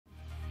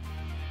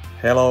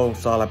Hello,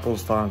 Saale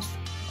Bulls fans.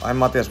 I'm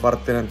Matias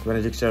Varttinen,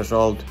 26 years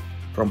old,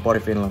 from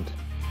Pori, Finland.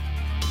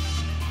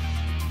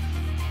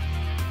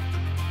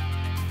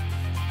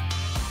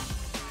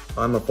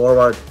 I'm a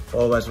forward,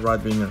 always a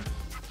right winger.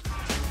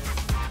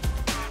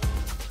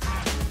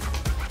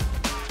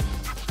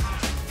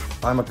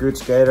 I'm a good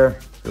skater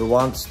who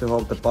wants to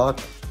hold the puck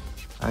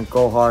and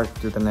go hard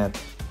to the net.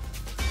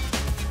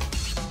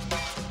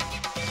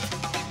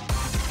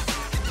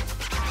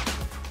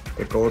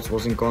 The coach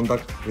was in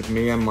contact with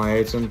me and my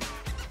agent,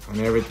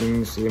 and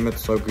everything seemed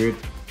so good,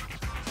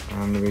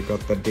 and we got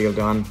the deal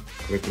done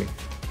quickly.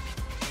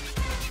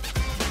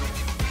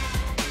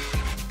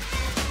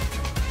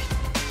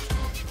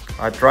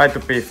 I tried to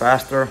be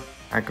faster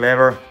and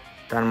clever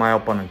than my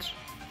opponents.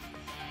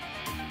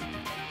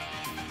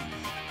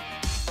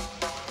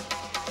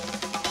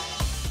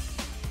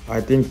 I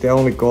think the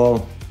only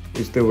goal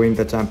is to win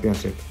the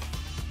championship.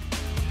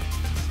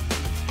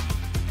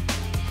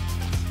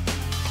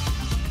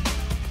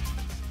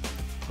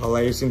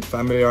 Halle isn't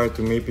familiar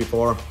to me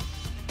before,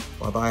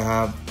 but I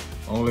have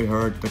only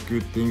heard the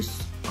good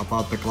things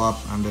about the club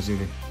and the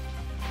city.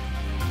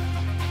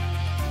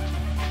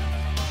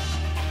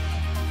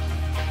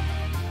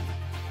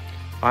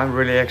 I'm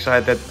really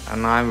excited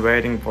and I'm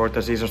waiting for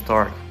the season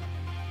start.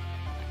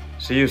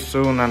 See you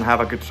soon and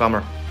have a good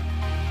summer.